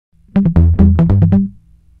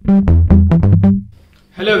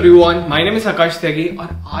Hello everyone, my name is आकाश त्यागी और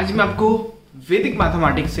आज मैं आपको वैदिक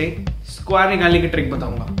मैथमेटिक्स से स्क्वायर निकालने की ट्रिक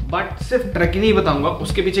बताऊंगा। बट सिर्फ ट्रिक ही नहीं बताऊंगा,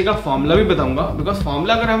 उसके पीछे का फॉर्मूला भी बताऊंगा। बिकॉज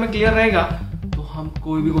फॉर्मूला अगर हमें क्लियर रहेगा तो हम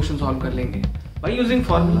कोई भी क्वेश्चन सॉल्व कर लेंगे बाय यूजिंग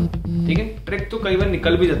फॉर्मूला। ठीक है, ट्रिक तो कई बार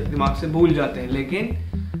निकल भी जाती है, दिमाग से भूल जाते हैं, लेकिन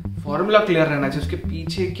फॉर्मूला क्लियर रहना चाहिए, उसके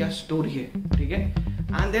पीछे क्या स्टोरी है। ठीक है,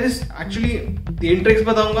 and there is actually 3 tricks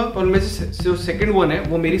बताऊंगा, पर उनमें से जो सेकंड वन है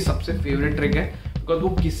वो मेरी सबसे फेवरेट ट्रिक है। बिकॉज वो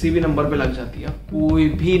किसी भी नंबर पे लग जाती है, कोई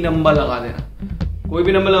भी नंबर लगा देना, कोई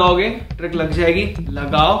भी नंबर लगाओगे ट्रिक लग जाएगी।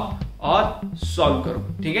 लगाओ और सॉल्व करो।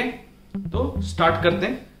 ठीक है, तो स्टार्ट करते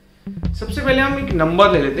हैं। सबसे पहले हम एक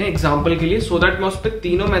नंबर ले लेते हैं एग्जांपल के लिए, सो दैट मैं उस पर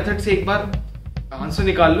तीनों मेथड से एक बार आंसर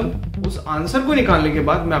निकाल लूं। उस आंसर को निकालने के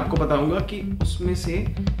बाद मैं आपको बताऊंगा कि उसमें से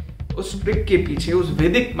उस ट्रिक के पीछे, उस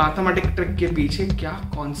वैदिक मैथमेटिक्स ट्रिक के पीछे क्या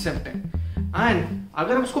कॉन्सेप्ट है। एंड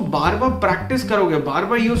अगर आप उसको बार बार प्रैक्टिस करोगे, बार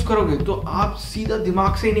बार यूज करोगे, तो आप सीधा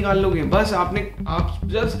दिमाग से ही निकाल लोगे। बस आप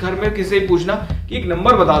जस्ट घर में किसी से पूछना कि एक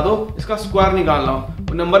नंबर बता दो, इसका स्क्वायर निकालना हो,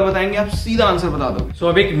 वो नंबर बताएंगे, आप सीधा आंसर बता दोगे। सो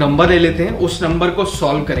अब एक नंबर ले लेते हैं, उस नंबर को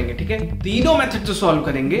सॉल्व करेंगे। ठीक है, तीनों मेथड से सॉल्व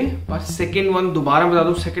करेंगे, पर सेकेंड वन दोबारा बता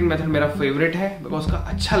दो, सेकेंड मेथड मेरा फेवरेट है बिकॉज उसका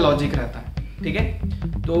अच्छा लॉजिक रहता है। ठीक है,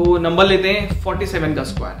 तो नंबर लेते हैं 47 का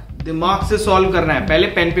स्क्वायर। दिमाग से सॉल्व करना है, पहले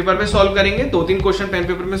पेन पेपर पे सॉल्व करेंगे, 2-3 क्वेश्चन पेन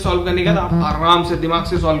पेपर में सॉल्व करने का आप आराम से दिमाग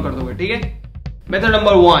से सॉल्व कर दोगे। ठीक है, मेथड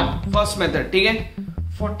नंबर 1, फर्स्ट मेथड। ठीक है,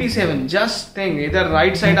 47, जस्ट थिंक, इधर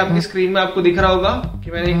राइट साइड आपकी स्क्रीन में आपको दिख रहा होगा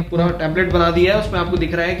कि मैंने एक पूरा टैबलेट बना दिया है, उसमें आपको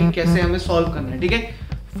दिख रहा है कि कैसे हमें सॉल्व करना है। ठीक है,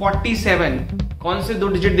 47 कौन से 2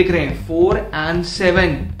 डिजिट दिख रहे हैं, 4 and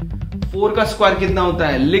 7। 4 का स्क्वायर कितना होता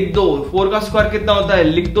है, लिख दो। 4 का स्क्वायर कितना होता है,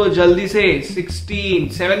 लिख दो जल्दी से, 16।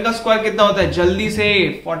 7 का स्क्वायर कितना होता है, जल्दी से,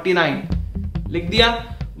 49। लिख दिया,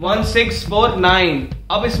 1649।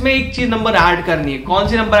 अब इसमें एक चीज नंबर ऐड करनी है। कौन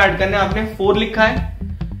सी नंबर ऐड करना है, आपने 4 लिखा है,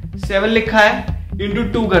 7 लिखा है, इंटू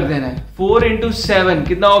 2 कर देना है। 4 into 7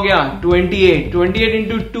 कितना हो गया, 28। 28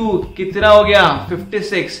 into 2 कितना हो गया,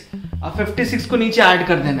 56। अब 56 को नीचे ऐड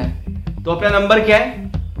कर देना है, तो अपना नंबर क्या है,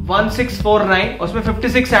 1649, उसमें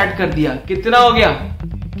 56 ऐड कर दिया, कितना हो गया,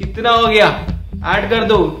 कितना हो गया, ऐड कर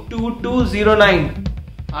दो, 2209।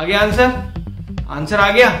 आ गया आंसर, आंसर आ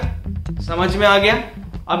गया, समझ में आ गया।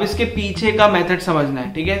 अब इसके पीछे का मेथड समझना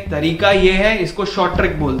है। ठीक है, तरीका ये है, इसको शॉर्ट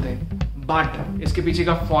ट्रिक बोलते हैं, बट इसके पीछे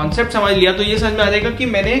का कॉन्सेप्ट समझ लिया तो ये समझ में आ जाएगा कि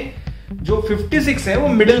मैंने जो 56 है वो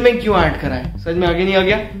मिडिल में क्यों ऐड करा है। समझ में आगे नहीं आ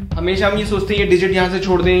गया। हमेशा हम ये सोचते हैं ये डिजिट यहां से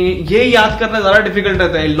छोड़ देंगे, ये याद करना ज्यादा डिफिकल्ट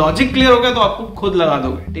रहता है। लॉजिक क्लियर हो गया तो आपको खुद लगा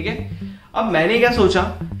दोगे। ठीक है, अब मैंने क्या सोचा,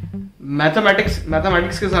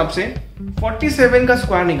 मैथमेटिक्स के हिसाब से 47 का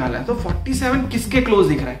स्क्वायर निकाला है, तो 47 किसके क्लोज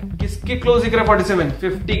दिख रहा है, किसके क्लोज दिख रहा है 47,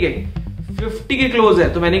 50 के क्लोज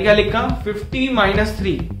है। तो मैंने क्या लिखा, 50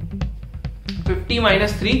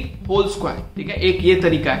 - 3 होल स्क्वायर। ठीक है, एक ये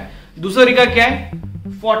तरीका है। दूसरा तरीका क्या है,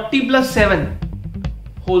 40 + 7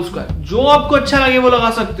 होल स्क्वायर। जो आपको अच्छा लगे वो लगा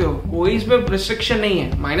सकते हो, कोई इसमें रिस्ट्रिक्शन नहीं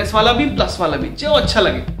है, माइनस वाला भी प्लस वाला भी, जो अच्छा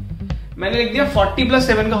लगे। मैंने लिख दिया 40 +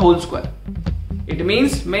 7 का होल स्क्वायर। इट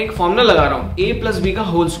मींस मैं एक फॉर्मूला लगा रहा हूं, a + b का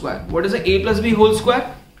whole square. What is a + b whole square,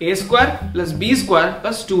 a² + b²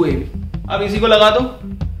 + 2ab। अब इसी को लगा दो,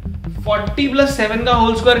 40 + 7 का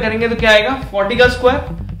होल स्क्वायर करेंगे तो क्या आएगा, 40 का स्क्वायर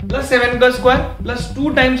 + 7 का स्क्वायर +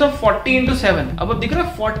 2 टाइम्स ऑफ 40 into 7। अब दिख रहा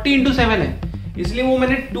है 40 into 7 है, इसलिए वो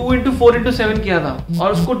मैंने 2 into 4 into 7 किया था।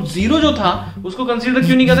 और उसको 0 जो था उसको कंसीडर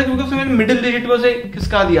क्यों नहीं किया था, क्योंकि उसमें मैंने मिडिल डिजिट में उसे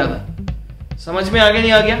खिसका दिया था। समझ में आगे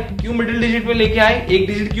नहीं आ गया, क्यों मिडिल डिजिट में लेके आए, एक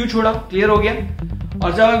डिजिट क्यों छोड़ा, क्लियर हो गया।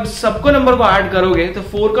 और जब आप सबको नंबर को ऐड करोगे तो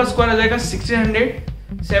 4 का स्क्वायर हो जाएगा 1600,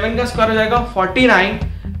 7 का स्क्वायर हो जाएगा 49,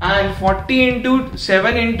 एंड 40 into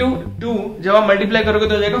 7 into 2 जब आप मल्टीप्लाई करोगे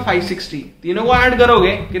तो हो जाएगा 560। तीनों को ऐड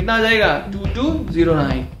करोगे कितना आ जाएगा,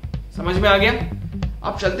 2209। समझ में आ गया।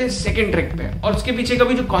 अब चलते हैं सेकंड ट्रिक पे, और उसके पीछे का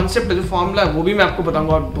भी जो कॉन्सेप्ट है, जो फॉर्मूला है, वो भी मैं आपको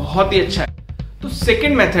बताऊंगा और बहुत ही अच्छा है। तो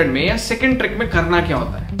सेकंड मेथड में या सेकंड ट्रिक में करना क्या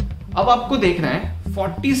होता है, अब आपको देखना है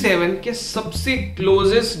 47 के सबसे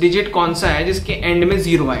क्लोजेस्ट डिजिट कौन सा है जिसके एंड में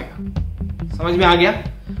 0 आएगा। समझ में आ गया।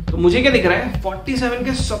 तो मुझे क्या दिख रहा है, 47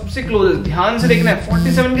 के सबसे क्लोजेस्ट, ध्यान से देखना है,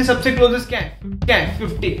 47 के सबसे क्लोजेस्ट क्या है,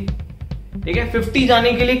 50। ठीक है, 50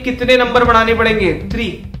 जाने के लिए कितने नंबर बढ़ाने पड़ेंगे,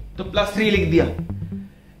 3, तो +3 लिख दिया।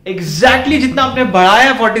 एग्जैक्टली जितना आपने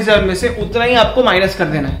बढ़ाया 47 में से उतना ही आपको माइनस कर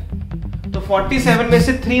देना है। तो 47 में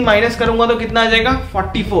से 3 माइनस करूंगा तो कितना आ जाएगा,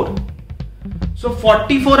 44। सो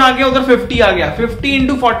 44 आ गया, उधर 50 आ गया, 50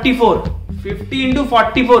 into 44, 50 into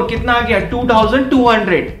 44 कितना आ गया,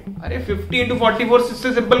 2200। अरे 50 into 44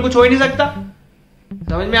 इससे सिंपल कुछ हो ही नहीं सकता।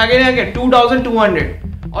 समझ में आ गया, 2200।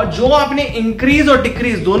 और जो आपने इंक्रीज और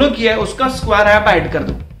डिक्रीज दोनों किया है उसका स्क्वायर आप ऐड कर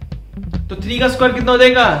दो, तो 3 का स्क्वायर कितना हो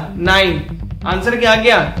जाएगा, 9। आंसर क्या आ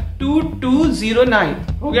गया, 2209।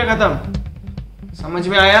 हो गया खत्म। समझ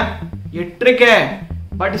में आया, ये ट्रिक है।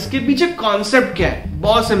 बट इसके पीछे कॉन्सेप्ट क्या है,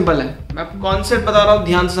 बहुत सिंपल है। मैं कॉन्सेप्ट बता रहा हूं,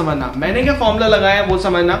 ध्यान से समझना। मैंने क्या फॉर्मूला लगाया वो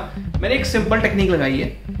समझना। मैंने एक सिंपल टेक्निक लगाई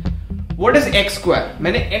है। What is x square?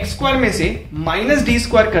 मैंने एक्स स्क्वायर में से माइनस डी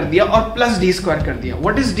स्क्वायर कर दिया और प्लस डी स्क्वायर कर दिया।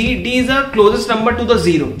 What is D? D is a closest number two the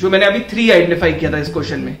zero, जो मैंने अभी 3 आइडेंटिफाई किया था इस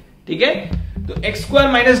क्वेश्चन में। ठीक है, तो x square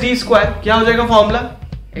minus D square क्या हो जाएगा formula?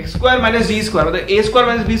 X square minus D square मतलब ए स्क्वायर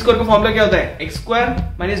माइनस बी स्क्वायर का फॉर्मूला क्या होता है? X square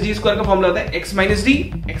minus D square का फॉर्मूला होता है x minus D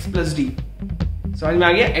x plus D. समझ में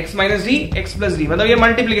आ गया? X minus D x plus D मतलब ये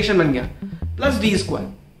मल्टीप्लीकेशन बन गया, प्लस डी स्क्वायर।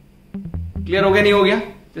 क्लियर हो गया नहीं हो गया?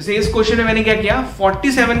 जैसे इस क्वेश्चन में मैंने क्या किया,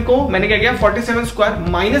 47 को मैंने क्या किया, 47 square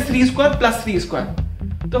minus 3 square plus 3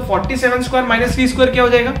 square. तो 47 स्क्वायर माइनस 3 स्क्वायर क्या हो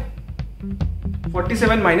जाएगा?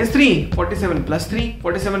 47 माइनस 3, 47 प्लस 3,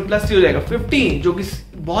 47 प्लस 3 हो जाएगा 50, जो कि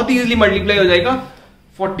बहुत इजीली मल्टीप्लाई हो जाएगा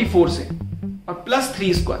 44 से, और प्लस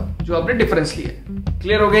 3 स्क्वायर जो आपने डिफरेंस लिया।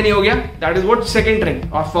 क्लियर हो गया नहीं हो गया? That is what second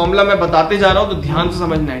trick. और फॉर्मूला मैं बताते जा रहा हूं तो ध्यान से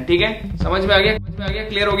समझना है। ठीक है, समझ में आ गया? समझ में आ गया?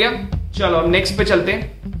 क्लियर हो गया? चलो अब नेक्स्ट पे चलते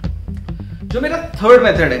हैं, जो मेरा थर्ड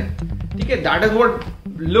मेथड है। ठीक है, that is what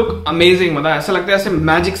look amazing, मतलब ऐसा लगता है ऐसे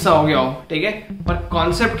मैजिक सा हो गया हो। ठीक है, पर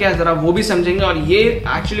कॉन्सेप्ट क्या है जरा वो भी समझेंगे। और ये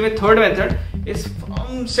एक्चुअली में third method is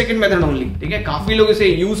from second method only. ठीक है, काफी लोग इसे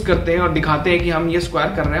यूज करते हैं और दिखाते हैं कि हम ये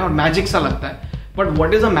स्क्वायर कर रहे हैं और मैजिक सा लगता है, but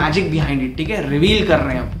what is the magic behind it? ठीक है, रिवील कर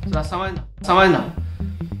रहे हैं हम, जरा समझना।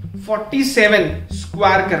 47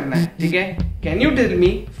 स्क्वायर करना है। ठीक है, कैन यू टेल मी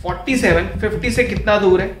 47 50 से कितना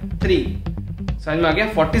दूर है? 3। समझ में आ गया?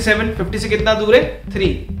 47 50 से कितना दूर है?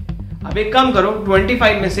 3। अब एक काम करो,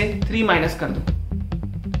 25 में से 3 माइनस कर दो।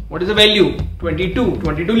 What is the value?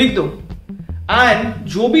 22 लिख दो। एंड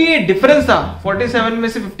जो भी ये डिफरेंस था 47 में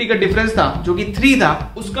से 50 का डिफरेंस था जो कि 3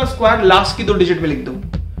 था, उसका स्क्वायर लास्ट की 2 डिजिट में लिख दो।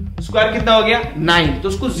 स्क्वायर कितना हो गया? 9। तो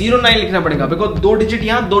उसको 09 लिखना पड़ेगा, बिकॉज 2 डिजिट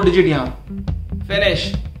यहां 2 डिजिट यहां।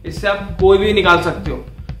 फिनिश। इससे आप कोई भी निकाल सकते हो,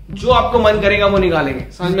 जो आपको मन करेगा वो निकालेंगे।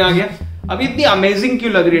 समझ में आ गया? अब इतनी अमेजिंग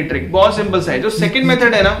क्यों लग रही है ट्रिक? बहुत सिंपल सा है। जो सेकंड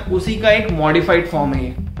मेथड है ना, उसी का एक मॉडिफाइड फॉर्म है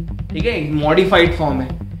ये। ठीक है, एक मॉडिफाइड फॉर्म है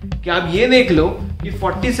कि आप ये देख लो कि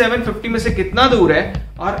 47 50 में से कितना दूर है,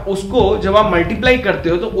 और उसको जब आप मल्टीप्लाई करते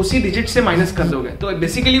हो तो उसी डिजिट से माइनस कर दोगे, तो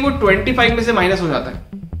बेसिकली वो 25 में से माइनस हो जाता है।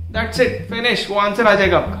 That's it, finish. वो आंसर आ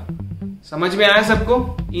जाएगा आपका। समझ में आया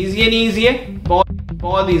सबको? इजी है नहीं इजी है?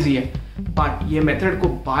 बहुत इजी है। बट ये मेथड को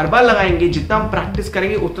बार बार लगाएंगे, जितना हम प्रैक्टिस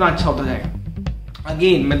करेंगे उतना अच्छा होता जाएगा।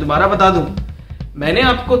 अगेन मैं दोबारा बता दूं, मैंने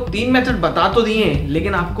आपको 3 मेथड बता तो दिए हैं,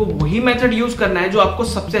 लेकिन आपको वही मेथड यूज करना है जो आपको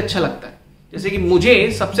सबसे अच्छा लगता है। जैसे कि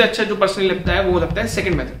मुझे सबसे अच्छा जो पर्सनली लगता है वो लगता है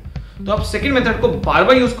सेकंड मेथड। तो आप सेकंड मेथड को बार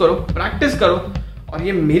बार यूज करो, प्रैक्टिस करो, और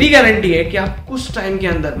ये मेरी गारंटी है कि आप कुछ टाइम के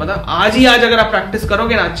अंदर, मतलब आज ही आज अगर आप प्रैक्टिस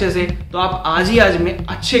करोगे ना अच्छे से, तो आप आज ही आज में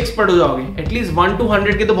अच्छे एक्सपर्ट हो जाओगे। एटलीस्ट 1 to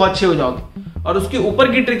 100 के तो बहुत अच्छे हो जाओगे, और उसके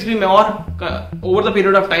ऊपर की ट्रिक्स भी मैं और over the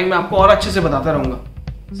period of time में आपको और अच्छे से बताता रहूंगा।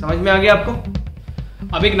 समझ में आ गया आपको?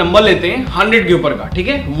 अब एक नंबर लेते हैं 100 के ऊपर का। ठीक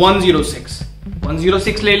है,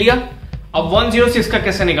 106 ले लिया। अब 106 का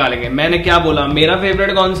कैसे निकालेंगे? मैंने क्या बोला, मेरा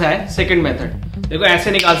फेवरेट कौन सा है? Second method. देखो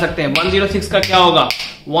ऐसे निकाल सकते हैं। 106 का क्या होगा?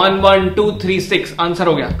 11236 आंसर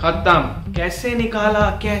हो गया, खत्म। कैसे निकाला?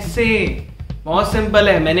 कैसे? बहुत सिंपल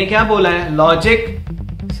है। मैंने क्या बोला है? लॉजिक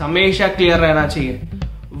हमेशा क्लियर रहना चाहिए।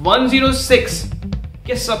 106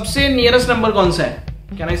 के सबसे नियरेस्ट नंबर कौन सा है?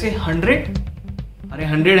 क्या ना इसे 100? अरे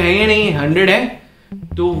 100 है या नहीं? 100 है।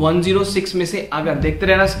 तो 106 में से अगर देखते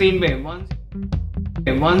रहना स्क्रीन पे,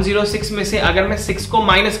 106 में से अगर मैं 6 को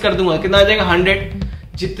माइनस कर दूंगा कितना आ जाएगा? 100।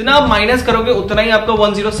 जितना माइनस करोगे उतना ही आपको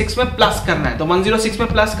 106 में प्लस करना है। तो 106 में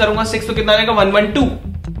प्लस करूंगा 6 तो कितना आ जाएगा? 112।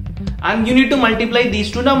 And you need to multiply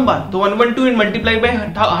these two number. तो 112 इन मल्टीप्लाई बाय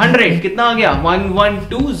 100 कितना आ गया?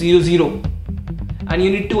 11200। And you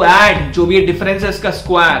need to add जो भी डिफरेंस है इसका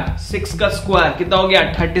स्क्वायर, 6 का स्क्वायर कितना हो गया?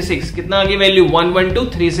 36। कितना आ गया वैल्यू?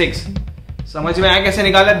 11236। समझ में आया कैसे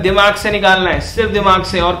निकालना? दिमाग से निकालना है, सिर्फ दिमाग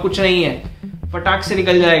से, और कुछ नहीं है। फटाक से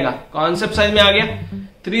निकल जाएगा। कॉन्सेप्ट समझ में आ गया?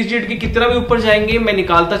 3 डिजिट के कितना भी ऊपर जाएंगे मैं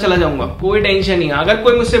निकालता चला जाऊंगा, कोई टेंशन नहीं। अगर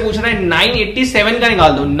कोई मुझसे पूछ रहा है 987 का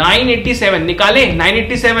निकाल दो, 987 निकाले,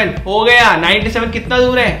 987 हो गया। 987 कितना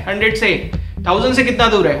दूर है 100 से? 1000 से कितना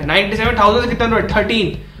दूर है? 987 1000 से कितना दूर है?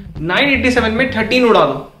 13। 987 में 13 उड़ा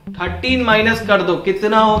दो, 13 माइनस कर दो,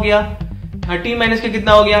 कितना हो गया? 13 माइनस के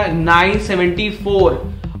कितना हो गया? 974।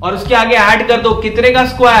 और उसके आगे ऐड कर दो कितने का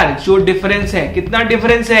स्क्वायर? जो डिफरेंस है। कितना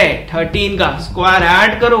डिफरेंस है? 13 का स्क्वायर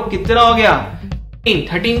ऐड करो, कितना हो गया?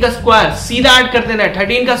 13 का स्क्वायर सीधा ऐड कर देना है।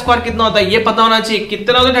 13 का स्क्वायर कितना होता है ये पता होना चाहिए।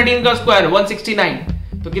 कितना होता है 13 का स्क्वायर? 169।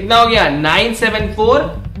 तो कितना हो गया? 974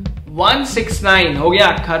 169 हो गया,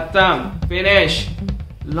 खत्म, फिनिश।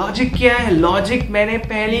 लॉजिक क्या है? लॉजिक मैंने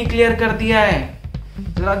पहले ही क्लियर कर दिया है,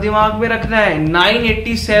 जरा दिमाग में रखना है।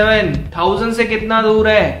 987 1000 से कितना दूर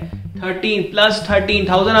है? 13 प्लस 13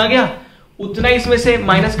 1000 आ गया। उतना इसमें से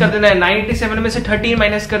माइनस कर देना है। 97 में से 13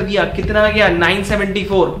 माइनस कर दिया, कितना आ गया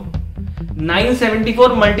 974।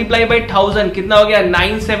 974 मल्टीप्लाई बाई 1000 कितना हो गया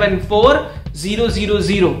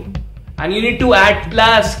 974000। And you need to add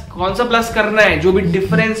plus. कौन सा प्लस करना है? जो भी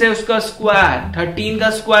डिफरेंस है उसका स्क्वायर। 13 का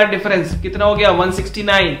स्क्वायर डिफरेंस कितना हो गया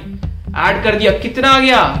 169। ऐड कर दिया, कितना आ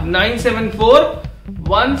गया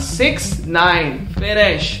 974169।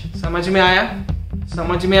 फिनिश। समझ में आया?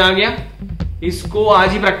 समझ में आ गया? इसको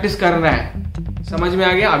आज ही प्रैक्टिस करना है। समझ में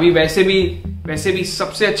आ गया? अभी वैसे भी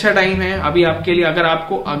सबसे अच्छा टाइम है अभी आपके लिए। अगर आप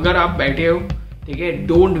बैठे हो, ठीक है,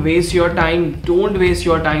 don't waste your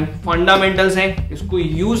time. Fundamentals हैं, इसको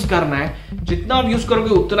यूज करना है। जितना आप यूज करोगे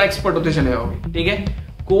उतना एक्सपर्ट होते चले जाओगे। ठीक है,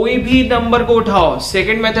 कोई भी नंबर को उठाओ,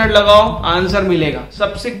 सेकंड मेथड लगाओ, आंसर मिलेगा।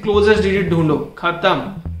 सबसे क्लोजेस्ट डिजिट ढूंढो,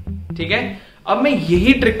 खत्म। ठीक है, अब मैं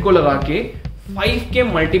यही ट्रिक को लगा के 5 के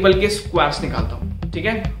मल्टीपल के स्क्वायर्स निकालता हूं। ठीक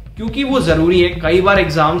है, क्योंकि वो जरूरी है। कई बार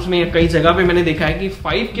एग्जाम्स में, कई जगह पे मैंने देखा है कि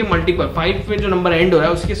 5 के मल्टीपल, 5 में जो नंबर एंड हो रहा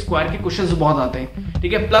है उसके स्क्वायर के क्वेश्चंस बहुत आते हैं।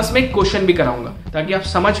 ठीक है, प्लस मैं एक क्वेश्चन भी कराऊंगा ताकि आप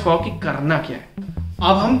समझ पाओ कि करना क्या है।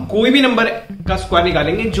 अब हम कोई भी नंबर का स्क्वायर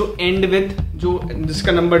निकालेंगे जो एंड विद,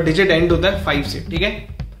 जिसका नंबर डिजिट एंड होता है 5 से। ठीक है,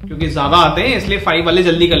 क्योंकि ज्यादा आते हैं इसलिए 5 वाले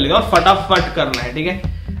जल्दी कर लेते हैं और फटाफट करना है। ठीक है,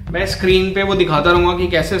 मैं स्क्रीन पे वो दिखाता रहूंगा कि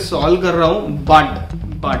कैसे सॉल्व कर रहा हूं,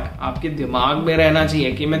 बट आपके दिमाग में रहना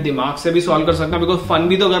चाहिए कि मैं दिमाग से भी सॉल्व कर सकता हूं, बिकॉज फन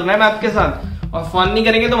भी तो करना है मैथ के साथ, और फन नहीं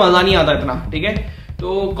करेंगे तो मजा नहीं आता इतना। ठीक है,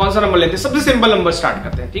 तो कौन सा नंबर लेते हैं? सबसे सिंपल नंबर स्टार्ट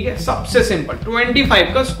करते हैं। ठीक है, सबसे सिंपल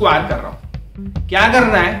 25 का स्क्वायर कर रहा हूं। क्या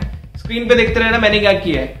करना है? स्क्रीन पे देखते रहना मैंने क्या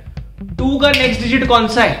किया है। 2 का नेक्स्ट डिजिट कौन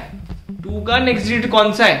सा है? 2 का नेक्स्ट डिजिट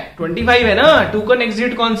कौन सा है? 25 है ना। 2 का नेक्स्ट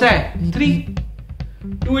डिजिट कौन सा है? 3।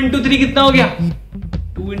 2 इंटू 3 कितना हो गया?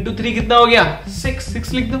 2 इंटू 3 कितना हो गया?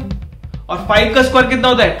 6 लिख दो। और 5 का स्क्वायर कितना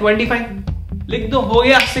होता है? 25 लिख दो, हो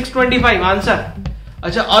गया 625 आंसर।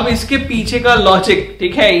 अच्छा, अब इसके पीछे का लॉजिक,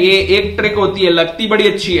 ठीक है, ये एक ट्रिक होती है, लगती बड़ी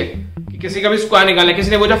अच्छी है कि किसी का भी स्क्वायर निकालना है।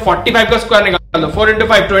 किसी ने बोला 45 का स्क्वायर निकाल दो, 4 इंटू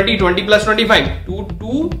 5 20, 20 प्लस 25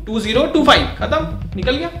 2025, खत्म,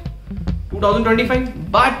 निकल गया 2025।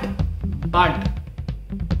 बट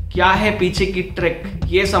क्या है पीछे की ट्रिक,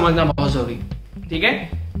 ये समझना बहुत जरूरी। ठीक है,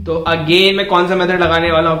 तो अगेन मैं कौन सा मेथड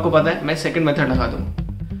लगाने वाला हूं आपको पता है, मैं सेकंड मेथड लगा दूंगा।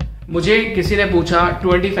 मुझे किसी ने पूछा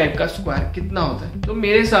 25 का स्क्वायर कितना होता है, तो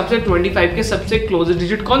मेरे हिसाब से 25 के सबसे क्लोजेस्ट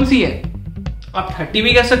डिजिट कौन सी है? आप 30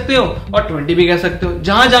 भी कह सकते हो और 20 भी कह सकते हो,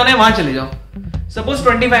 जहां जाना है वहां चले जाओ। सपोज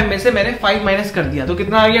 25 में से मैंने 5 माइनस कर दिया तो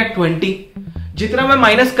कितना आ गया 20। जितना मैं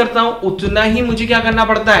माइनस करता हूं उतना ही मुझे क्या करना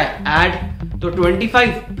पड़ता है, ऐड। तो 25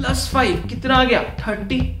 प्लस 5 कितना आ गया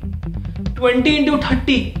 30। 20 इंटू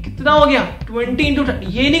 30 कितना हो गया 20 इंटू 30,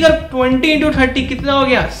 ये नहीं कर, 20 इंटू 30 कितना हो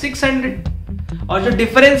गया 600। और जो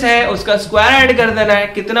डिफरेंस है उसका स्क्वायर ऐड कर देना है,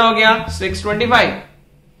 कितना हो गया 625।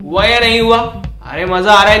 हुआ या नहीं हुआ? अरे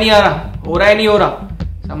मजा आ रहा है नहीं आ रहा, हो रहा है नहीं हो रहा,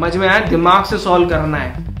 समझ में आया? दिमाग से सॉल्व करना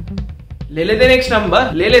है। ले लेते हैं नेक्स्ट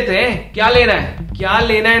नंबर, ले लेते हैं। क्या लेना है, क्या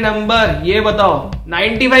लेना है नंबर, ये बताओ।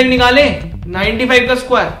 95 निकाले, 95 का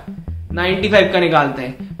स्क्वायर 95 का निकालते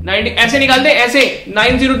हैं। 90 ऐसे निकालते हैं, ऐसे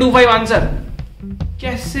 9025 आंसर।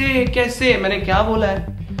 कैसे कैसे, मैंने क्या बोला है?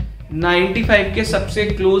 95 के सबसे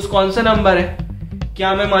क्लोज कौन सा नंबर है?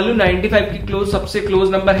 क्या मैं मान लू 95 की क्लोज सबसे क्लोज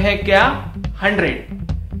नंबर है क्या 100?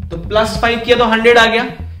 तो प्लस 5 किया तो 100 आ गया।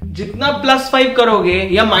 जितना प्लस 5 करोगे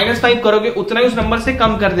या माइनस 5 करोगे उतना ही उस नंबर से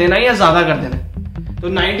कम कर देना या ज्यादा कर देना। तो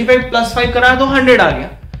 95 प्लस 5 करा तो 100 आ गया।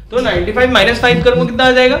 तो 95 माइनस 5 करूंगा कितना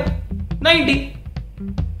आ जाएगा 90।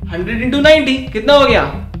 100 इंटू 90 कितना हो गया,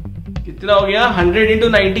 कितना हो गया 100 इंटू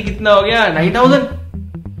 90 कितना हो गया 9000।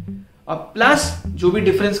 अब प्लस जो भी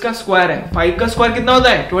डिफरेंस का स्क्वायर है, 5 का स्क्वायर कितना होता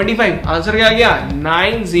है 25। आंसर क्या आ गया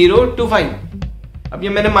 9025। अब ये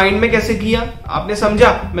मैंने माइंड में कैसे किया आपने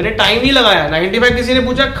समझा, मैंने टाइम नहीं लगाया। 95 किसी ने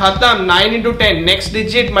पूछा, खत्म, 9 इंटू 10 नेक्स्ट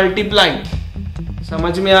डिजिट मल्टीप्लाई।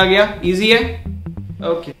 समझ में आ गया, इजी है।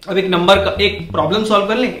 ओके, अब एक नंबर का एक प्रॉब्लम सॉल्व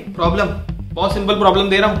कर लें। प्रॉब्लम बहुत सिंपल प्रॉब्लम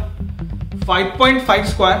दे रहा हूं। 5.5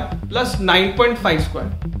 स्क्वायर प्लस 9.5 स्क्वायर,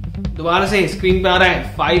 दोबारा से स्क्रीन पे आ रहा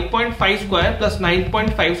है। 5.5 square plus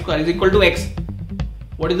 9.5 square is equal to x।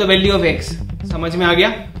 What is the value of x? समझ में आ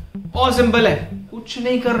गया? और सिंपल है, कुछ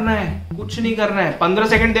नहीं करना है, कुछ नहीं करना है। 15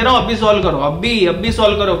 सेकंड दे रहा हूं, अब भी सॉल्व करो, अब भी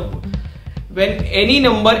सॉल्व करो। When any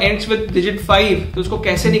number ends with digit 5 तो उसको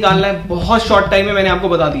कैसे निकालना है बहुत शॉर्ट टाइम में मैंने आपको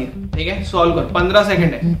बता दिया। ठीक है, सॉल्व करो, 15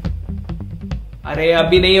 सेकंड है। अरे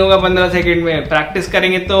अभी नहीं होगा 15 सेकंड में, प्रैक्टिस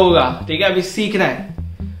करेंगे तो होगा। ठीक है, अभी सीखना है।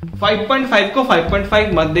 5.5 को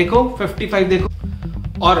 5.5 मत देखो, 55 देखो।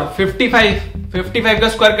 और 55 का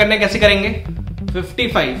स्क्वायर करने कैसे करेंगे?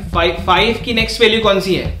 5 की नेक्स्ट वैल्यू कौन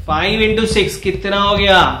सी है? 5 इंटू 6 कितना हो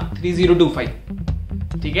गया 3025।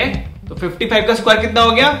 ठीक है, तो 55 का स्क्वायर कितना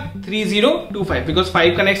हो गया 3025, बिकॉज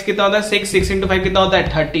 5 का नेक्स्ट कितना होता है 6, 6 into 5 कितना होता है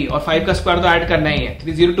 30, और 5 का स्क्वायर तो ऐड करना ही है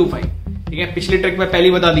 3025। ठीक है, पिछली ट्रिक में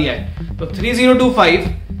पहले बता दिया है। तो 3025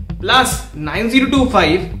 प्लस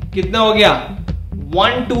 9025 कितना हो गया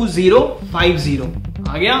 12050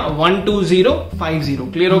 आ गया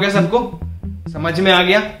 12050। क्लियर हो गया सबको, समझ में आ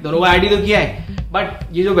गया? दोनों का ऐड ही तो किया है,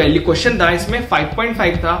 बट ये जो वैल्यू क्वेश्चन था इसमें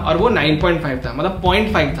 5.5 था और वो 9.5 था, मतलब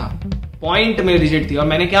 0.5 था, पॉइंट में डिजिट थी, और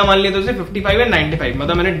मैंने क्या मान लिया था उसे 55 और 95,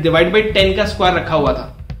 मतलब मैंने डिवाइड बाई 10 का स्क्वायर रखा हुआ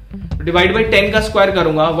था। डिवाइड बाई 10 का स्क्वायर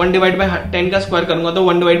करूंगा, 1 डिवाइड बाई 10 का स्क्वायर करूंगा तो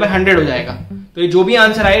 1 डिवाइड बाई 100 हो जाएगा। तो ये जो भी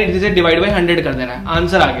आंसर आया इसे डिवाइड बाई 100 कर देना है।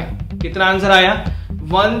 आंसर आ गया, कितना आंसर आया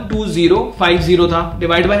 12050 था,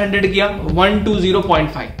 डिवाइड बाई 100 किया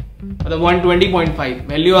 120.5, मतलब 120.5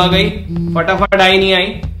 वैल्यू आ गई। फटाफट आई नहीं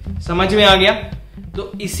आई, समझ में आ गया?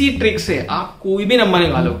 तो इसी ट्रिक से आप कोई भी नंबर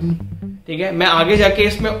निकालो। ठीक है, मैं आगे जाके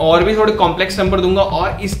इसमें और भी थोड़े कॉम्प्लेक्स नंबर दूंगा,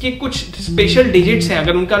 और इसके कुछ स्पेशल डिजिट्स हैं,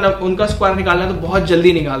 अगर उनका स्क्वायर निकालना है तो बहुत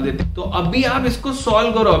जल्दी निकाल देते। तो अभी आप इसको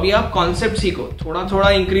सॉल्व करो, अभी आप कॉन्सेप्ट सीखो, थोड़ा थोड़ा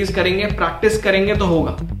इंक्रीज करेंगे, प्रैक्टिस करेंगे तो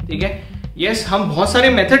होगा। ठीक है, यस हम बहुत सारे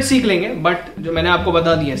मेथड सीख लेंगे, बट जो मैंने आपको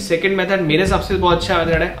बता दिया सेकंड मेथड मेरे हिसाब से बहुत अच्छा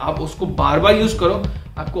मेथड है, आप उसको बार बार यूज करो,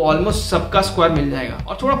 आपको ऑलमोस्ट सबका स्क्वायर मिल जाएगा।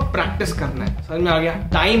 और थोड़ा प्रैक्टिस करना है, समझ में आ गया?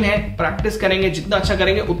 टाइम है, प्रैक्टिस करेंगे, जितना अच्छा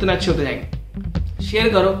करेंगे उतना अच्छे होते जाएंगे। शेयर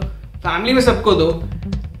करो, फैमिली में सबको दो,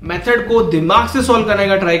 मेथड को दिमाग से सॉल्व करने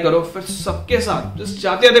का ट्राई करो, फिर सबके साथ जस्ट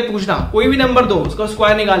जाते जाते पूछना, कोई भी नंबर दो उसका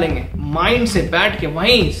स्क्वायर निकालेंगे, माइंड से बैठ के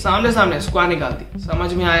वहीं सामने सामने स्क्वायर निकाल दी।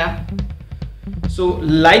 समझ में आया? सो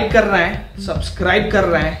लाइक कर रहा है, सब्सक्राइब कर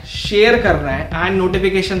रहा है, शेयर कर रहा है, एंड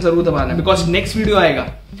नोटिफिकेशन जरूर दबाना है, बिकॉज नेक्स्ट वीडियो आएगा।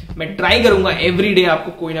 मैं ट्राई करूंगा एवरी डे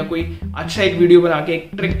आपको कोई ना कोई अच्छा एक वीडियो बना के एक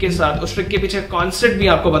ट्रिक के साथ, उस ट्रिक के पीछे कॉन्सेप्ट भी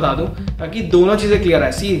आपको बता दूं, ताकि दोनों चीजें क्लियर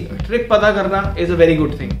है। सी ट्रिक पता करना is a very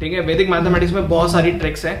good thing. ठीक है, वैदिक मैथमेटिक्स में बहुत सारी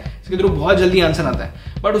ट्रिक्स हैं, इसके थ्रू बहुत जल्दी आंसर आता है,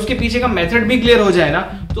 बट उसके पीछे का मेथड भी क्लियर हो जाए ना,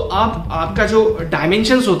 तो आपका जो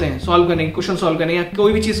डायमेंशंस होते हैं सॉल्व करने के, क्वेश्चन सॉल्व करने या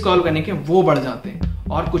कोई भी चीज सॉल्व करने के, वो बढ़ जाते हैं,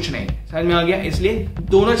 और कुछ नहीं। समझ में आ गया? इसलिए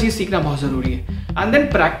दोनों चीज सीखना बहुत जरूरी है, एंड देन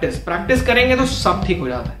प्रैक्टिस करेंगे तो सब ठीक हो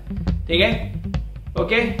जाता है। ठीक है,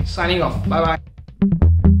 okay, signing off, bye bye.